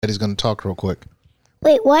Daddy's going to talk real quick.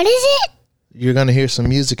 Wait, what is it? You're going to hear some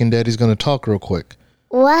music and Daddy's going to talk real quick.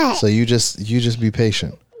 What? So you just be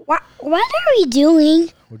patient. What are we doing?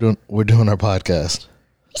 We're doing our podcast.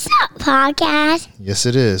 It's not podcast. Yes,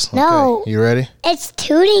 it is. No. Okay. You ready? It's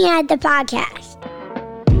tooting at the podcast.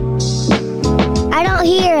 I don't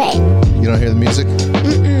hear it. You don't hear the music?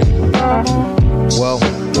 Mm-mm. Well,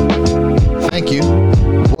 thank you.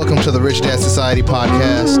 Welcome to the Rich Dad Society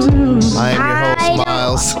podcast. I am your host,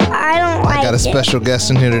 Miles. I don't like it. I got a special guest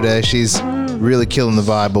in here today. She's really killing the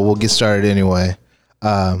vibe, but we'll get started anyway.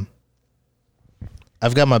 I've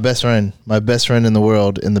got my best friend in the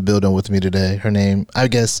world in the building with me today. Her name, I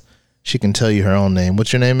guess she can tell you her own name.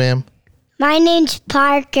 What's your name, ma'am? My name's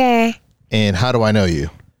Parker. And how do I know you?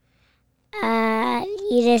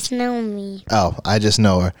 You just know me. Oh, I just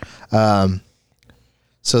know her.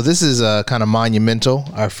 So this is kind of monumental.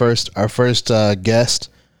 Our first guest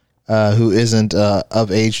who isn't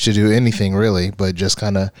of age to do anything really, but just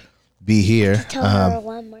kind of be here. Tell her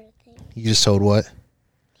one more thing. You just told what?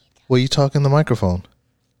 Well, you talk in the microphone.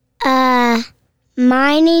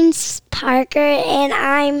 My name's Parker and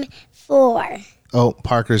I'm 4. Oh,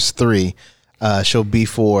 Parker's 3. She'll be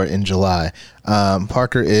 4 in July.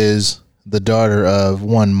 Parker is the daughter of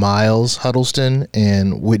one Miles Huddleston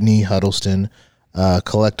and Whitney Huddleston,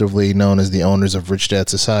 collectively known as the owners of Rich Dad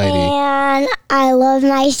Society. And I love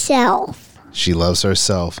myself. She loves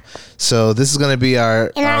herself. So this is going to be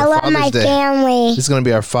our I love Father's my Day. family. This is going to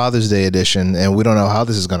be our Father's Day edition, and we don't know how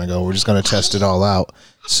this is going to go. We're just going to test it all out.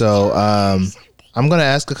 So I'm going to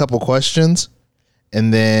ask a couple questions,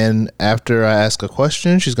 and then after I ask a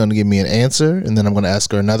question, she's going to give me an answer, and then I'm going to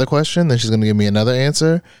ask her another question, then she's going to give me another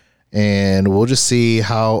answer, and we'll just see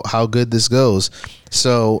how good this goes.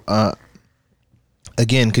 So,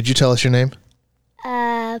 again, could you tell us your name?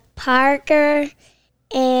 Parker,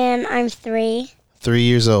 and I'm 3. 3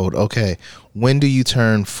 years old. Okay. When do you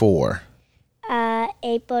turn 4? July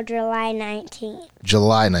 19th.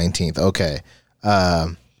 July 19th. Okay.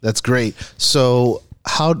 That's great. So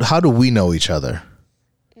how do we know each other?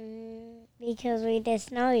 Because we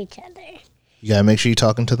just know each other. You got to make sure you're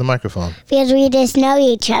talking to the microphone. Because we just know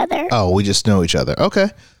each other. Oh, we just know each other. Okay.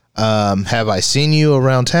 Have I seen you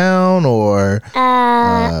around town or?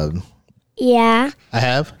 Yeah. I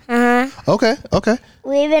have? Uh-huh. Okay.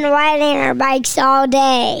 We've been riding our bikes all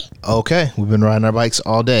day. Okay. We've been riding our bikes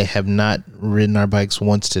all day. Have not ridden our bikes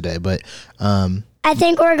once today, but I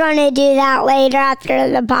think we're going to do that later after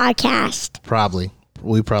the podcast. probably.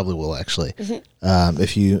 We probably will actually.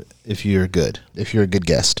 If you're good. If you're a good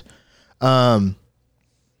guest.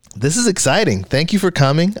 This is exciting. Thank you for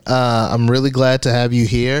coming. I'm really glad to have you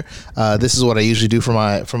here. This is what I usually do for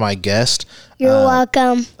my guest. You're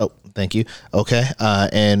welcome. Oh, thank you. Okay.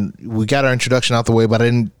 And we got our introduction out the way, but I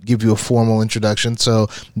didn't give you a formal introduction. So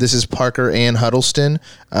this is Parker Ann Huddleston.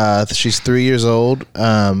 She's 3 years old.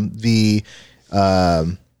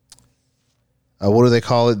 What do they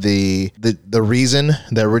call it? The reason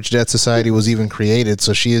that Rich Dad Society was even created.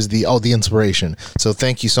 So she is the inspiration. So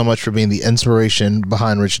thank you so much for being the inspiration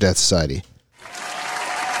behind Rich Dad Society.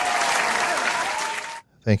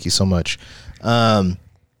 Thank you so much.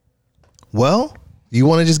 Well, you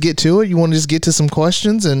want to just get to it? You want to just get to some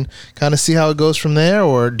questions and kind of see how it goes from there?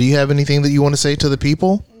 Or do you have anything that you want to say to the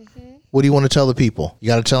people? Mm-hmm. What do you want to tell the people? You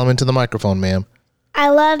got to tell them into the microphone, ma'am. I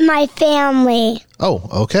love my family. Oh,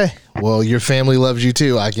 okay. Well, your family loves you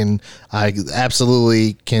too. I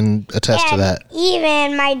absolutely can attest to that.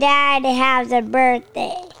 Even my dad has a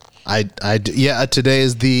birthday. Yeah, today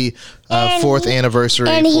is the 4th anniversary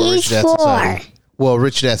for Rich Dad Society. Well,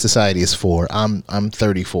 Rich Dad Society is 4. I'm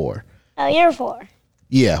 34. Oh, you're 4.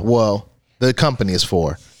 Yeah, well, the company is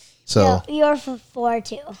 4. So no, you're 4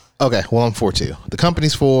 too. Okay, well, I'm 4 too. The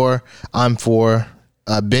company's 4. I'm 4.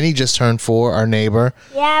 Benny just turned 4, our neighbor.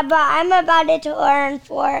 Yeah, but I'm about to turn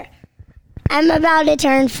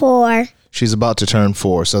 4. She's about to turn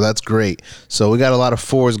 4, so that's great. So we got a lot of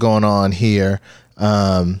 4s going on here.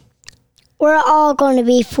 We're all going to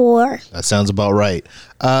be 4. That sounds about right.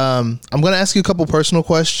 I'm going to ask you a couple personal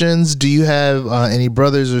questions. Do you have any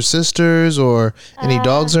brothers or sisters or any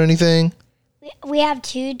dogs or anything? We have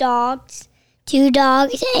 2 dogs. 2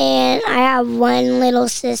 dogs, and I have one little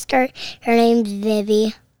sister. Her name's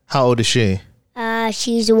Vivi. How old is she?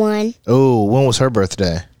 She's 1. Oh, when was her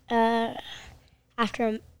birthday?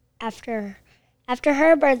 After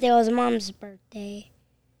her birthday was Mom's birthday.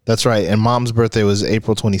 That's right, and Mom's birthday was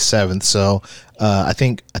April 27th. So I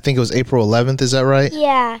think it was April 11th. Is that right?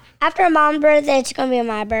 Yeah. After Mom's birthday, it's gonna be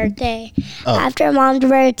my birthday. Oh. After Mom's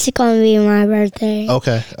birthday, it's gonna be my birthday.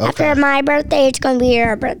 Okay. After my birthday, it's gonna be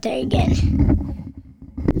your birthday again.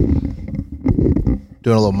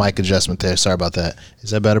 Doing a little mic adjustment there. Sorry about that. Is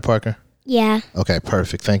that better, Parker? Yeah. Okay,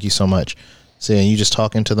 perfect. Thank you so much. See, and you just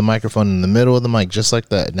talk into the microphone in the middle of the mic, just like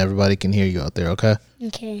that, and everybody can hear you out there, okay?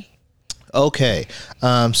 Okay. Okay.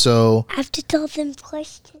 So I have to tell them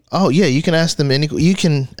questions. oh yeah, you can ask them you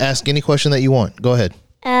can ask any question that you want. Go ahead.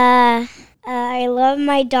 I love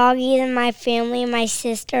my doggies and my family and my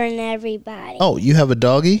sister and everybody. Oh, you have a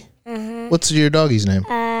doggie? Uh-huh. What's your doggie's name?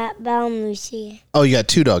 Bella and Lucy. Oh, you got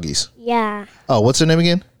 2 doggies. Yeah. Oh, what's her name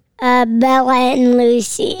again? Bella and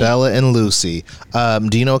Lucy. Bella and Lucy.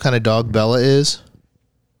 Do you know what kind of dog Bella is?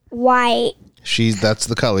 White. That's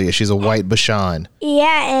the color. Yeah, she's a white Bashan.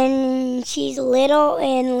 Yeah, and she's little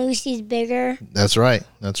and Lucy's bigger. That's right.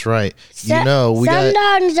 That's right. Some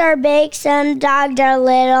dogs are big, some dogs are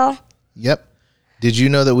little. Yep. Did you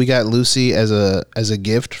know that we got Lucy as a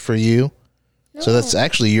gift for you? No. So that's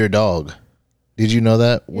actually your dog. Did you know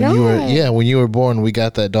that? When you were born, we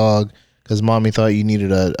got that dog because Mommy thought you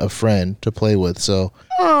needed a friend to play with. So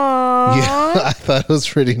aww. Yeah, I thought it was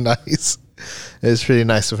pretty nice. It was pretty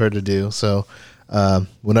nice of her to do. So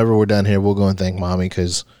whenever we're done here, we'll go and thank Mommy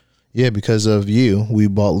because of you, we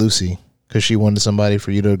bought Lucy because she wanted somebody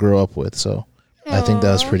for you to grow up with. So aww. I think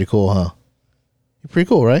that was pretty cool, huh? Pretty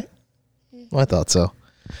cool, right? Well, I thought so.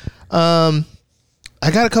 I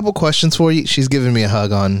got a couple questions for you. She's giving me a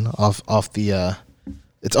hug off the.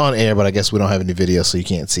 It's on air, but I guess we don't have any video, so you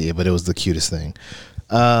can't see it. But it was the cutest thing.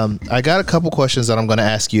 I got a couple questions that I'm going to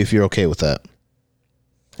ask you if you're okay with that.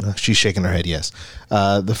 She's shaking her head, yes.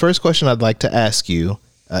 The first question I'd like to ask you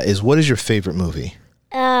is, what is your favorite movie?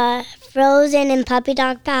 Frozen and Puppy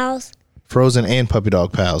Dog Pals. Frozen and Puppy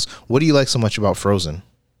Dog Pals. What do you like so much about Frozen?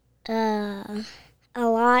 A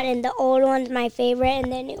lot, and the old one's my favorite,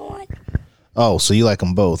 and the new one. Oh, so you like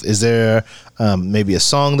them both. Is there maybe a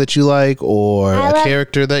song that you like or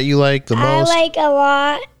character that you like the most? I like a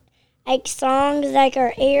lot, like songs like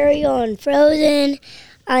our Ariel and Frozen.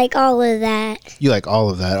 I like all of that. You like all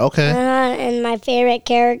of that, okay. And my favorite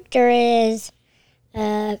character is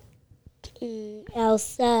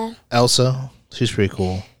Elsa. Elsa? She's pretty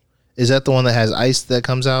cool. Is that the one that has ice that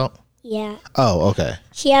comes out? Yeah. Oh, okay.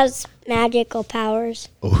 She has magical powers.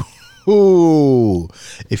 Ooh.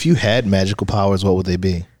 If you had magical powers, what would they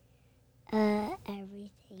be?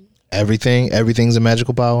 Everything. Everything? Everything's a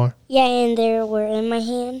magical power? Yeah, and they were in my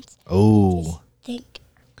hands. Oh.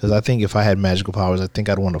 Because I think if I had magical powers, I think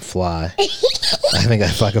I'd want to fly. I think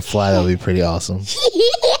if I could fly, that would be pretty awesome.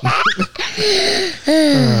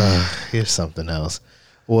 Here's something else.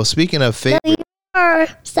 Well, speaking of favorite... Or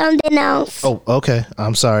something else. Oh, okay.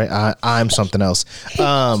 I'm sorry. I'm something else.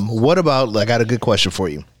 What about... I got a good question for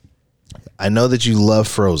you. I know that you love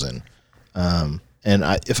Frozen.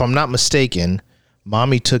 If I'm not mistaken,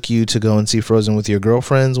 Mommy took you to go and see Frozen with your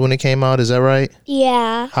girlfriends when it came out. Is that right?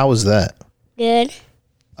 Yeah. How was that? Good.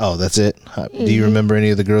 Oh, that's it? Do you remember any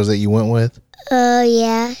of the girls that you went with?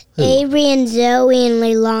 Yeah. Who? Avery and Zoe and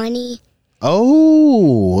Leilani.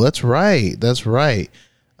 Oh, that's right. That's right.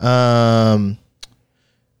 And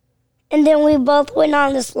then we both went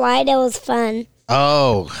on the slide. It was fun.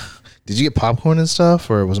 Oh, did you get popcorn and stuff,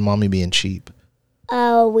 or was Mommy being cheap?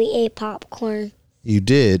 Oh, we ate popcorn. You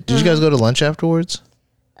did? Did you guys go to lunch afterwards?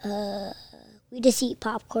 We just eat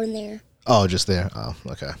popcorn there. Oh, just there. Oh,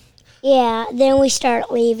 okay. Yeah, then we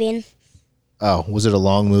start leaving. Oh, was it a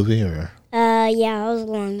long movie or? Yeah, it was a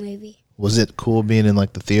long movie. Was it cool being in the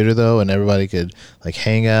theater though, and everybody could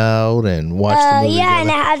hang out and watch the movie? Yeah, together? And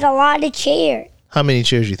it has a lot of chairs. How many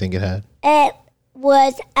chairs do you think it had? It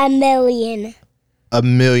was 1 million.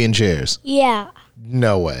 1 million chairs? Yeah.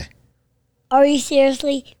 No way. Are you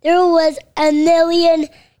seriously? There was 1 million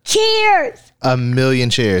chairs. 1 million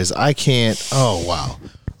chairs. I can't. Oh wow.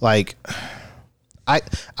 I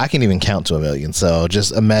can't even count to 1 million. So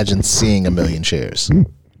just imagine seeing 1 million chairs.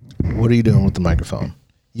 What are you doing with the microphone?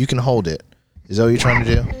 You can hold it. Is that what you're trying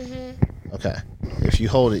to do? Mm-hmm. Okay. If you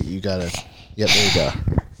hold it, you gotta. Yep, there you go.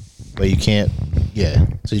 But you can't. Yeah.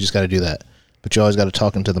 So you just gotta do that. But you always gotta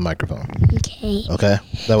talk into the microphone. Okay. Okay.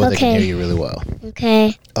 That way they can hear you really well.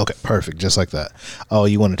 Okay. Okay. Perfect. Just like that. Oh,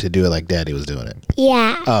 you wanted to do it like Daddy was doing it.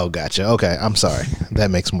 Yeah. Oh, gotcha. Okay. I'm sorry.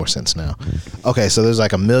 That makes more sense now. Okay. So there's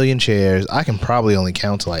 1 million chairs. I can probably only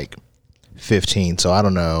count to 15. So I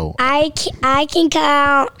don't know. I can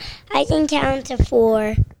count. I can count to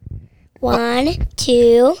 4. 1,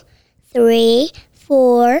 2, 3,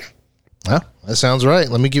 4. Well, that sounds right.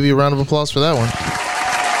 Let me give you a round of applause for that one.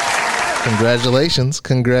 Congratulations.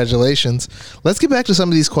 Congratulations. Let's get back to some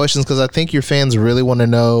of these questions because I think your fans really want to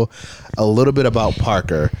know a little bit about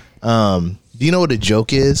Parker. Do you know what a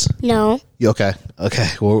joke is? No. Okay. Okay.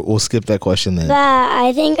 We'll skip that question then. But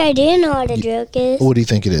I think I do know what a joke is. What do you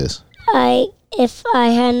think it is? if I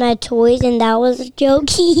had my toys and that was a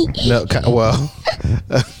jokey. No, well,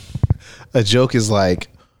 a joke is like,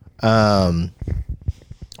 why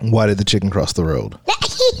did the chicken cross the road?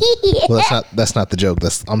 Well, that's not the joke.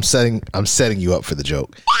 I'm setting you up for the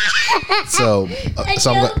joke. So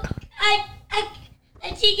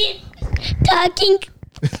A chicken talking.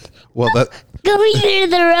 Well, that. Going through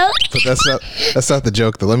the road. But that's not the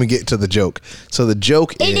joke though. Let me get to the joke. So the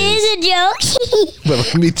joke It is a joke. But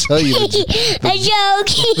let me tell you a joke.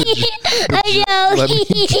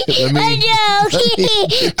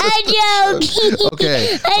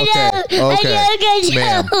 Okay.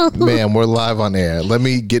 Ma'am, we're live on air. Let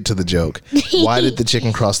me get to the joke. Why did the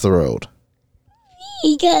chicken cross the road?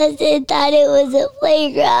 Because it thought it was a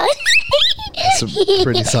playground. That's a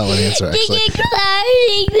pretty solid answer, actually. Chicken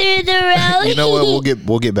crossing through the road. You know what?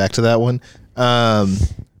 We'll get back to that one.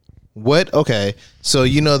 Okay. So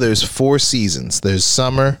there's 4 seasons. There's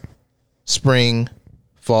summer, spring,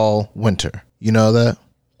 fall, winter. You know that?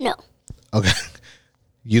 No. Okay.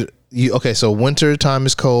 Okay, so winter time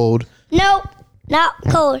is cold. Nope. Not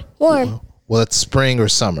cold. Warm. Well, it's spring or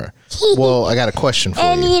summer. Well, I got a question for you.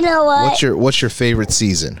 And you know what? What's your favorite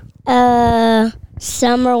season?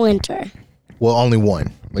 Summer, winter. Well, only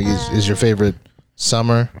one. Like, is your favorite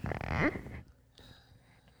summer?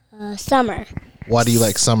 Summer. Why do you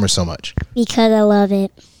like summer so much? Because I love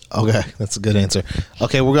it. Okay, that's a good answer.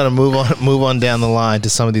 Okay, we're gonna move on down the line to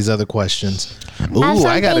some of these other questions. Ooh,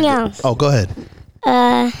 I got else. Oh, go ahead.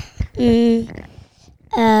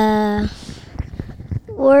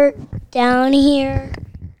 We're down here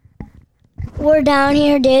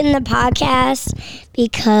doing the podcast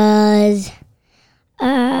because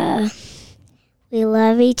we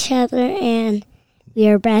love each other and we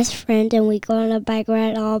are best friends and we go on a bike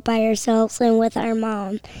ride all by ourselves and with our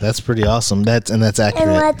mom. That's pretty awesome. That's accurate.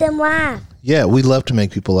 And let them laugh. Yeah, we love to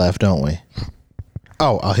make people laugh, don't we?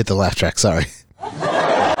 Oh, I'll hit the laugh track. Sorry.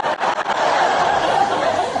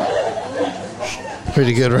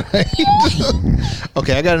 Pretty good, right?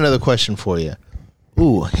 Okay, I got another question for you.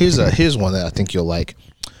 Ooh, here's one that I think you'll like.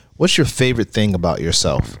 What's your favorite thing about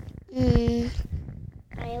yourself? I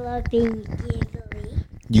love being giggly.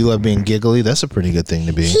 You love being giggly? That's a pretty good thing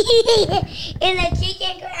to be. And the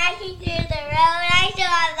chicken crashing through the road.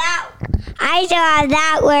 I still have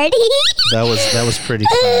that word. That was pretty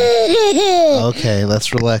funny. Okay,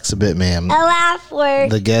 let's relax a bit, ma'am. A laugh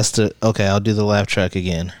word. The guest. Okay, I'll do the laugh track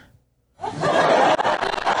again.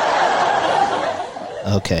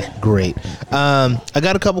 Okay, great. I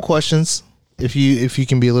got a couple questions. If you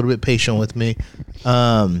can be a little bit patient with me.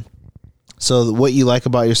 So what you like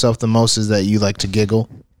about yourself the most is that you like to giggle?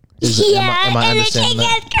 Am I understanding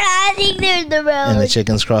that? And the chicken's crossing through the road. And the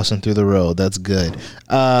chicken's crossing through the road. That's good.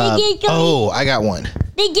 I got one.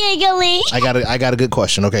 The giggly. I got a good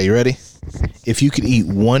question. Okay, you ready? If you could eat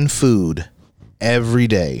one food every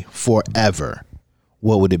day forever,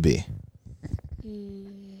 what would it be?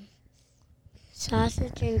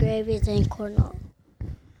 Sausage and gravy and cornmeal.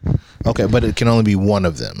 Okay, but it can only be one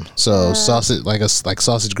of them. So sausage, like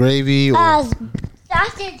sausage gravy, or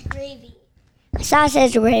sausage gravy.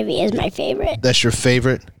 Sausage gravy is my favorite. That's your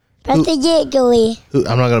favorite. That's the giggly.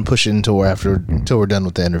 I'm not gonna push it until we're done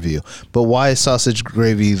with the interview. But why is sausage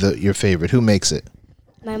gravy your favorite? Who makes it?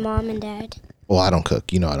 My mom and dad. Well, I don't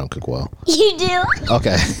cook. You know I don't cook well. You do.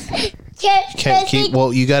 Okay.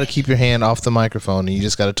 You got to keep your hand off the microphone, and you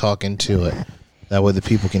just got to talk into it. That way the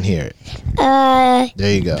people can hear it.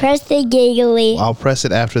 There you go. Press the giggly. I'll press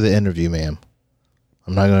it after the interview, ma'am.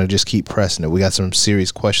 I'm not going to just keep pressing it. We got some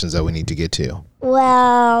serious questions that we need to get to.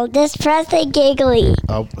 Well, just press the giggly.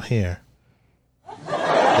 Oh, here.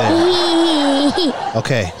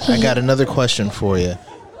 Okay, I got another question for you.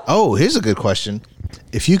 Oh, here's a good question.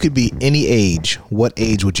 If you could be any age, what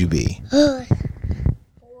age would you be? 4,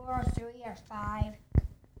 3, or 5.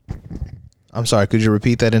 I'm sorry, could you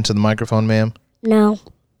repeat that into the microphone, ma'am? No.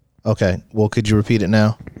 Okay, well, could you repeat it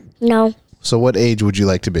now? No. So what age would you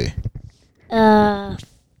like to be? 3.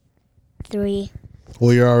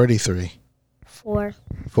 Well, you're already 3. 4.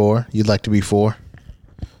 4? You'd like to be 4?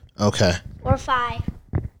 Okay. Or 5.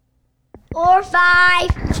 Or 5.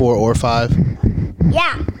 4 or 5?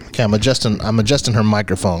 Yeah. Okay, I'm adjusting her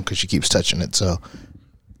microphone because she keeps touching it. So,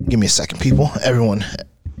 give me a second, people. Everyone.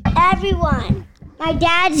 My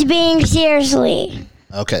dad's being seriously.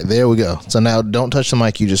 Okay, there we go. So now, don't touch the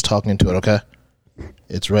mic. You just talk into it, okay?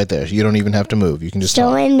 It's right there. You don't even have to move. You can just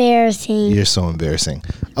talk. Embarrassing. You're so embarrassing.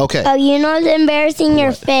 Okay. Oh, you know it's embarrassing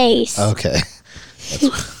your face. Okay.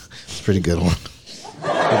 That's a pretty good one.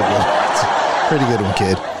 Pretty good one,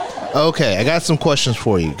 kid. Okay, I got some questions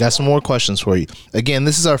for you. Got some more questions for you. Again,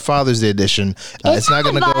 this is our Father's Day edition. It's not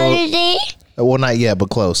going to go. Father's Day? Well, not yet, but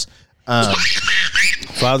close.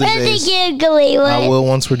 Father's Day. Giggly one. I will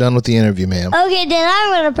once we're done with the interview, ma'am. Okay, then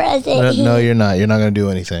I'm gonna press it. No, you're not. You're not gonna do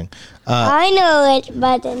anything. I know which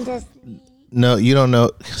button to. No, you don't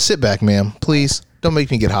know. Sit back, ma'am. Please don't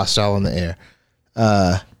make me get hostile in the air.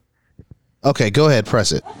 Okay, go ahead,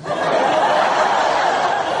 press it.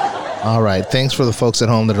 All right. Thanks for the folks at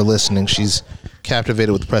home that are listening. She's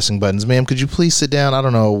captivated with pressing buttons. Ma'am, could you please sit down? I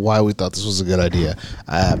don't know why we thought this was a good idea.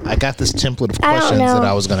 I got this template of questions that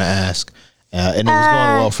I was going to ask, and it was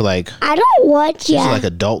going well for like. I don't watch these yet. are like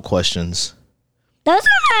adult questions. Those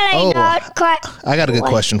are not I got a good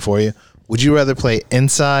question for you. Would you rather play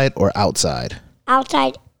inside or outside?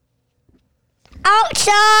 Outside.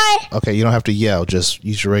 Outside. Okay, you don't have to yell. Just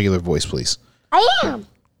use your regular voice, please. I am.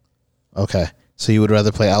 Okay, so you would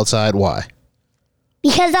rather play outside? Why?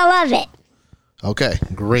 Because I love it. Okay,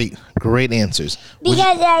 great answers.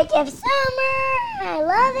 Because like if summer, I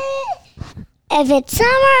love it. If it's summer,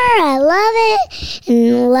 I love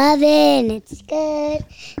it, and it's good.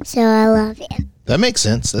 So I love it. That makes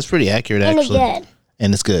sense. That's pretty accurate, actually.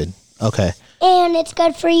 And it's good. Okay. And it's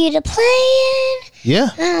good for you to play in. Yeah.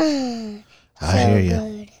 I hear you.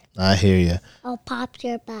 Good. I hear you. I'll pop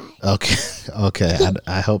your butt. Okay.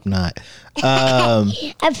 I hope not. I'm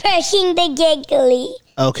pressing the giggly.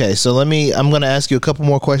 Okay, so I'm going to ask you a couple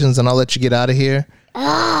more questions, and I'll let you get out of here.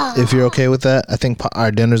 Oh. If you're okay with that. I think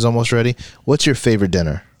our dinner's almost ready. What's your favorite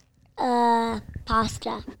dinner?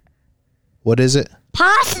 Pasta. What is it?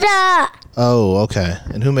 Pasta. Oh, okay.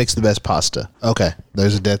 And who makes the best pasta? Okay,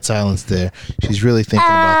 there's a dead silence there. She's really thinking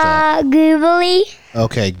about that. Googly.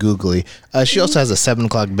 Okay, googly. She also has a 7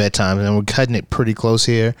 o'clock bedtime, and we're cutting it pretty close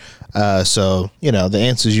here. So, the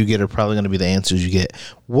answers you get are probably going to be the answers you get.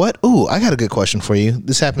 Ooh, I got a good question for you.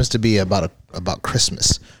 This happens to be about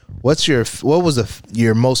Christmas. What was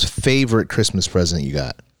your most favorite Christmas present you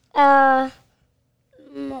got?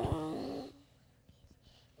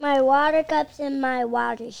 My water cups and my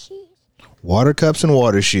water shoes. Water cups and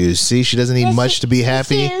water shoes. See, she doesn't need much to be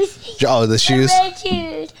happy. The shoes. The red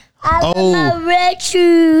shoes. I love my red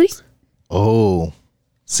shoes. Oh,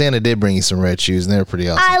 Santa did bring you some red shoes, and they're pretty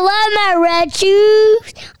awesome. I love my red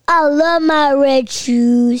shoes. I love my red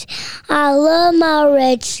shoes. I love my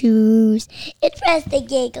red shoes. It pressed the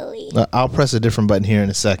giggly. I'll press a different button here in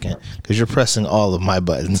a second because you're pressing all of my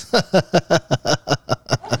buttons.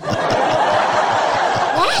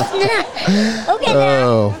 Okay.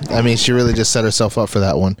 Oh, I mean, she really just set herself up for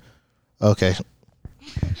that one. Okay.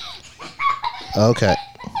 Oh,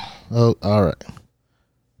 all right.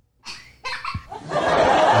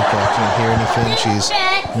 Okay, I can't hear anything. She's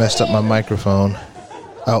messed up my microphone.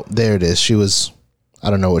 Oh, there it is. I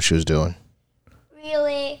don't know what she was doing.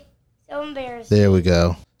 Really? So embarrassing. There we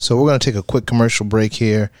go. So we're going to take a quick commercial break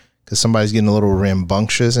here because somebody's getting a little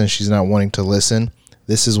rambunctious and she's not wanting to listen.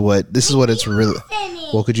 This is what it's really.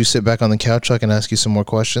 Well, could you sit back on the couch so I can ask you some more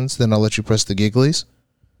questions? Then I'll let you press the gigglies.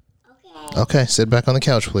 Okay, sit back on the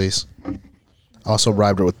couch, please. Also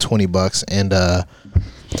bribed her with $20 and a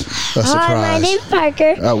surprise. Hi, my name's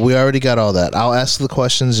Parker. We already got all that. I'll ask the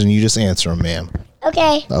questions and you just answer them, ma'am.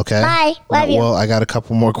 Okay. Bye. Love you. Well, I got a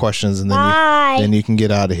couple more questions and then you can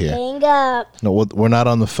get out of here. Hang up. No, we're not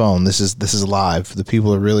on the phone. This is live. The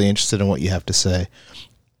people are really interested in what you have to say.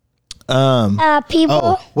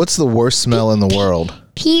 People. What's the worst smell in the world?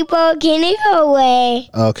 People, can you go away?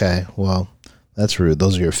 Okay, well, that's rude.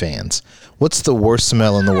 Those are your fans. What's the worst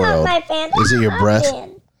smell in the world? My fans. Is it your breath?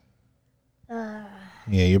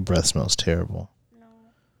 Yeah, your breath smells terrible.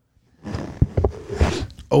 No.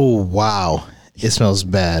 Oh, wow. It smells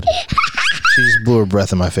bad. She just blew her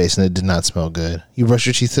breath in my face and it did not smell good. You brush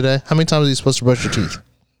your teeth today? How many times are you supposed to brush your teeth?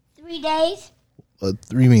 3 days.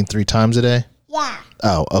 You mean 3 times a day? Yeah.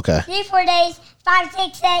 Oh, okay. 3, 4 days. 5,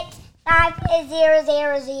 6, 6. 5 is 0,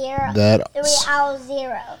 0, 0. 3 hours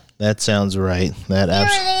 0. That sounds right. 0, 0, 0,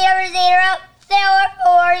 4,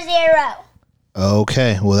 4, 0.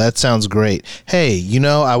 Okay, well, that sounds great. Hey,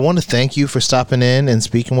 I want to thank you for stopping in and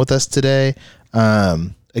speaking with us today.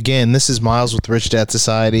 Again, this is Miles with Rich Dad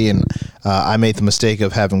Society, and I made the mistake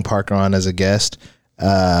of having Parker on as a guest.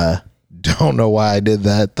 Don't know why I did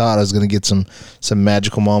that. Thought I was going to get some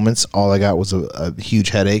magical moments. All I got was a huge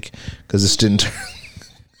headache because this didn't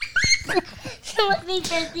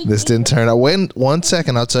this didn't turn out. Wait 1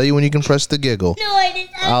 second. I'll tell you when you can press the giggle. No, I didn't.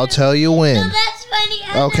 I'll tell you when. No, that's funny.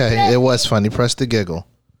 Okay, it was funny. Press the giggle.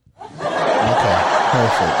 Okay,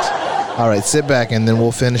 perfect. All right, sit back and then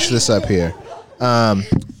we'll finish this up here.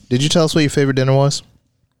 Did you tell us what your favorite dinner was?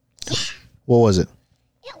 What was it?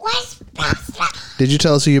 It was pasta. Did you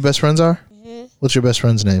tell us who your best friends are? Mm-hmm. What's your best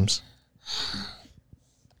friends' names?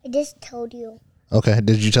 I just told you. Okay.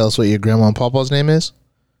 Did you tell us what your grandma and papa's name is?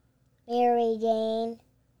 Mary Jane.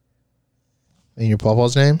 And your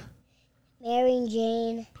papa's name? Mary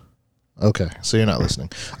Jane. Okay, so you're not listening.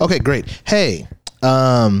 Okay, great. Hey,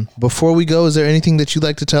 before we go, is there anything that you'd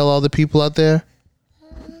like to tell all the people out there?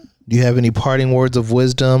 Do you have any parting words of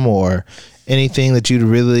wisdom or anything that you'd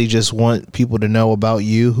really just want people to know about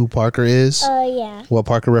you, who Parker is? Yeah. What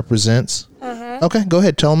Parker represents? Okay, go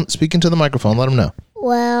ahead. Tell them, speak into the microphone. Let them know.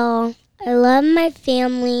 Well, I love my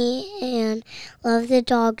family and love the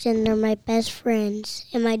dogs, and they're my best friends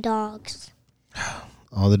and my dogs.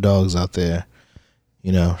 All the dogs out there,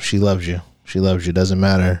 you know, she loves you. She loves you. Doesn't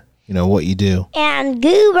matter, you know, what you do. And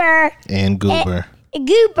Goober.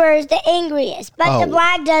 Goober's the angriest, but the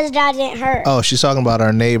black doesn't hurt. Oh, she's talking about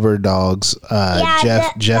our neighbor dogs,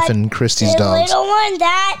 Jeff and Christy's dogs. The little one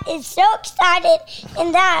that is so excited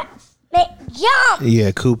and that jump.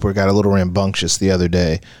 Yeah, Cooper got a little rambunctious the other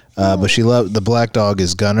day, but she loved the black dog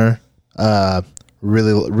is Gunner.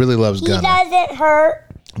 Really loves Gunner. He doesn't hurt.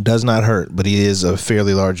 Does not hurt, but he is a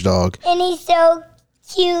fairly large dog. And he's so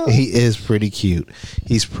cute. He is pretty cute.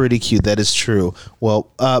 He's pretty cute. That is true. Well,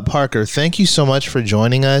 Parker, thank you so much for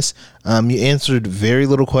joining us. You answered very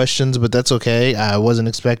little questions, but that's okay. I wasn't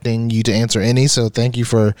expecting you to answer any, so thank you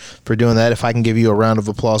for doing that. If I can give you a round of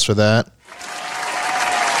applause for that.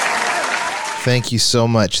 Thank you so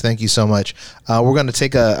much. Thank you so much. We're going to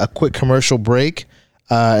take a quick commercial break,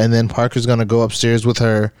 and then Parker's going to go upstairs with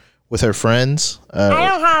her friends. I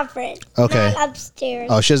don't have friends. Okay. Not upstairs.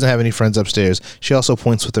 Oh, she doesn't have any friends upstairs. She also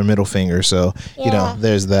points with her middle finger, so you know,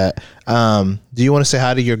 there's that. Do you want to say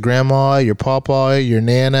hi to your grandma, your papa, your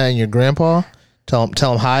nana, and your grandpa? Tell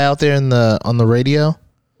them hi out there on the radio.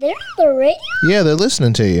 They're on the radio? Yeah, they're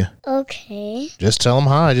listening to you. Okay. Just tell them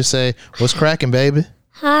hi. Just say, "What's cracking, baby?"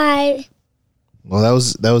 Hi. Well,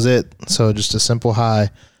 that was it. So just a simple hi.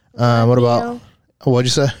 What about? What'd you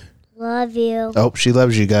say? Love you. Oh, she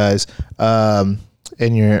loves you guys. And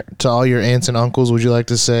to all your aunts and uncles, would you like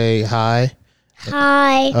to say hi?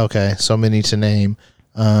 Hi. Okay, so many to name.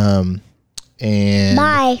 And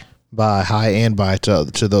bye. Bye. Hi and bye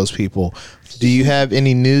to those people. Do you have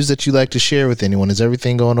any news that you'd like to share with anyone? Is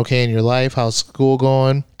everything going okay in your life? How's school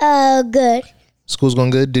going? Good. School's going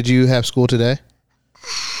good. Did you have school today?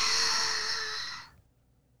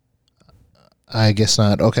 I guess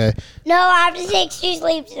not. Okay. No, I have to take 2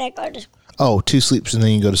 sleeps and I go to school. Oh, 2 sleeps and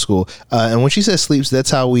then you go to school. And when she says sleeps, that's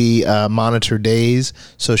how we monitor days.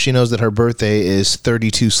 So she knows that her birthday is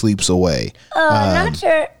 32 sleeps away. I'm not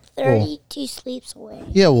sure 32 sleeps away.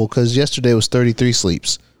 Yeah, well, because yesterday was 33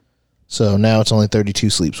 sleeps. So now it's only 32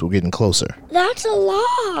 sleeps. We're getting closer. That's a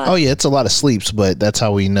lot. Oh, yeah, it's a lot of sleeps, but that's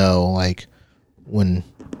how we know, like, when...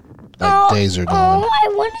 days are going. Oh, I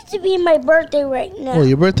want it to be my birthday right now. Well,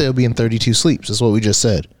 your birthday will be in 32 sleeps. That's what we just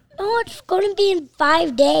said. No, it's going to be in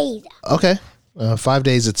 5 days. Okay. 5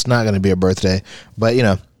 days, it's not going to be a birthday. But, you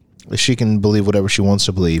know, she can believe whatever she wants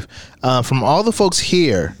to believe. From all the folks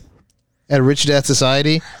here at Rich Dad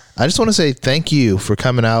Society, I just want to say thank you for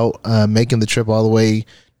coming out, making the trip all the way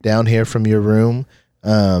down here from your room.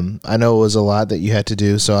 I know it was a lot that you had to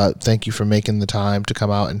do, so I thank you for making the time to come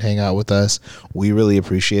out and hang out with us. We really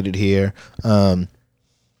appreciate it here.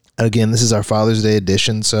 Again, this is our Father's Day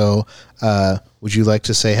edition, so would you like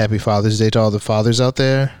to say Happy Father's Day to all the fathers out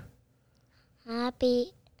there?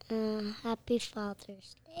 Happy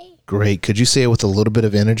Father's Day. Great. Could you say it with a little bit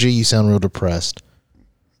of energy? You sound real depressed.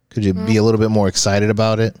 Could you be a little bit more excited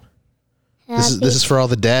about it? This is for all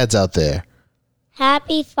the dads out there.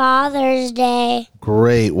 Happy Father's Day.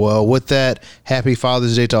 Great. Well, with that, happy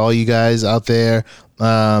Father's Day to all you guys out there.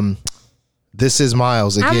 This is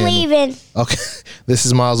Miles again. I'm leaving. Okay. This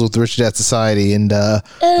is Miles with Rich Dad Society, and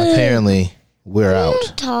apparently we're out. I'm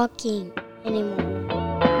not talking anymore.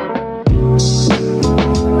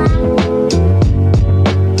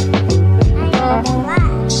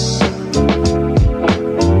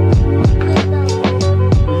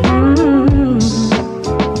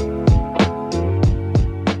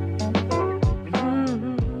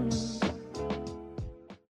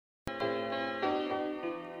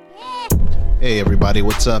 Hey everybody,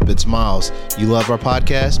 what's up? It's Miles. You love our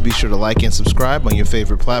podcast? Be sure to like and subscribe on your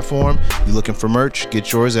favorite platform. You looking for merch?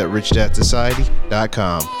 Get yours at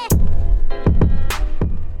richdadsociety.com.